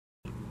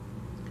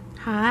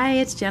Hi,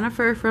 it's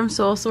Jennifer from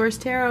Soul Source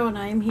Tarot, and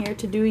I'm here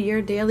to do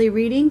your daily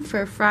reading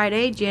for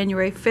Friday,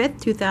 January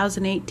 5th,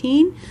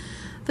 2018.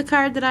 The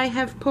card that I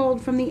have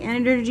pulled from the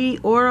Energy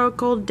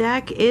Oracle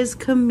deck is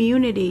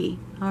Community.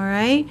 All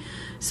right,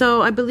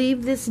 so I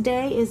believe this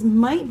day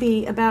might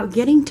be about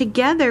getting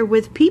together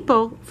with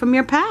people from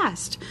your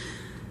past.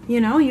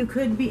 You know, you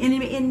could be,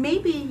 and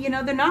maybe,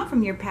 they're not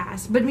from your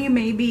past, but you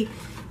may be,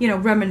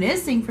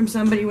 reminiscing from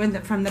somebody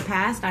from the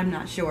past. I'm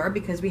not sure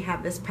because we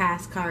have this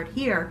past card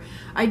here.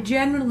 I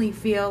generally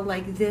feel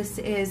like this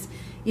is,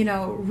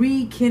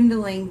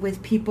 rekindling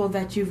with people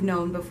that you've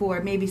known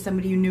before. Maybe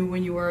somebody you knew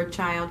when you were a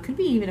child, could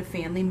be even a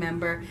family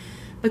member.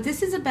 But this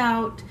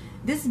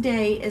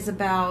day is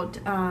about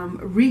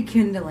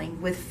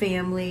rekindling with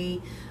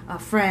family,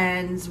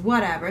 friends,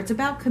 whatever. It's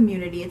about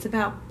community. It's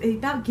about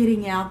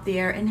getting out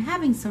there and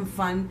having some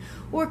fun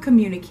or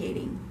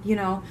communicating,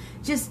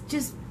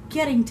 just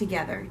getting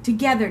together,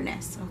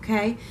 togetherness,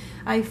 okay?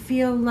 I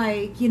feel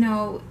like,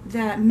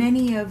 that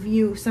many of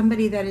you,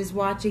 somebody that is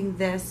watching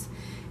this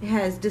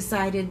has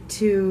decided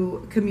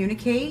to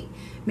communicate.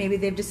 Maybe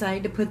they've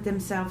decided to put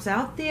themselves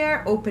out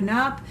there, open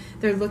up,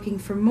 they're looking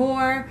for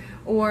more,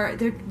 or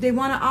they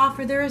want to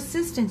offer their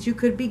assistance. You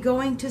could be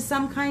going to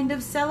some kind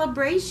of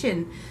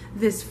celebration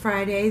this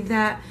Friday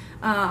that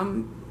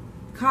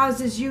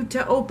causes you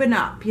to open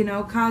up,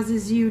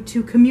 causes you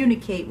to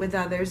communicate with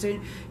others,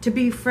 or to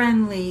be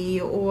friendly,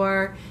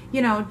 or,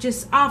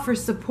 just offer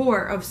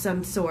support of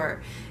some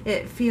sort.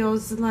 It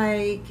feels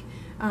like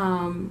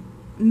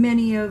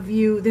many of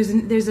you,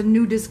 there's a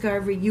new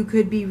discovery. You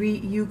could be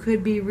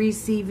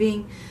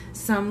receiving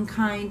some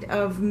kind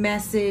of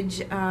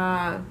message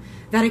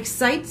that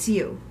excites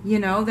you,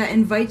 that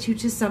invites you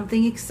to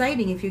something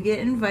exciting. If you get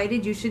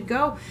invited, you should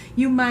go.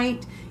 You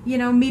might,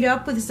 meet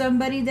up with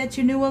somebody that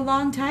you knew a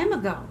long time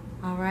ago.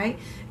 All right,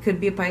 could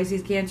be a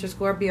Pisces, Cancer,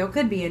 Scorpio,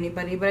 could be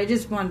anybody, but I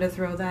just wanted to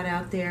throw that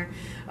out there.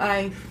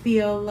 I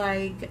feel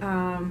like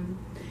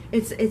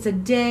it's a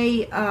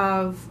day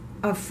of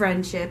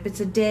friendship. It's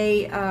a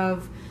day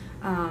of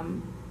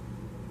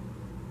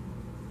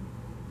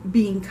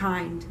being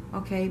kind,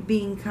 okay?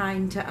 Being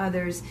kind to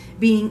others,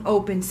 being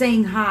open,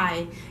 saying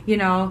hi,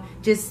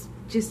 just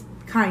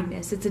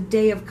kindness. It's a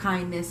day of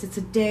kindness. It's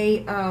a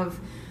day of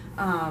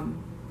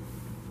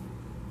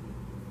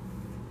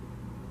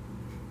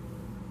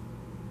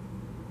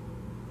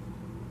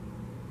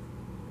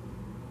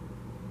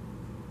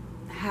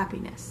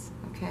happiness,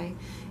 okay?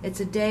 It's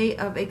a day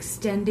of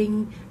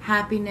extending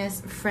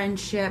happiness,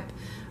 friendship,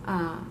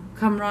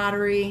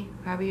 camaraderie,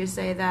 however you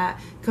say that,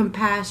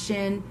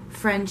 compassion,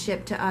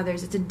 friendship to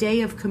others. It's a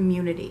day of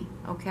community,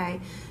 okay?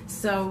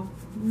 So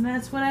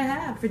that's what I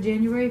have for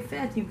January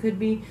 5th. You could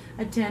be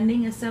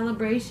attending a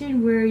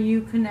celebration where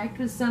you connect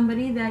with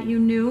somebody that you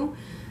knew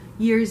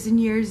years and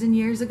years and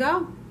years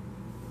ago.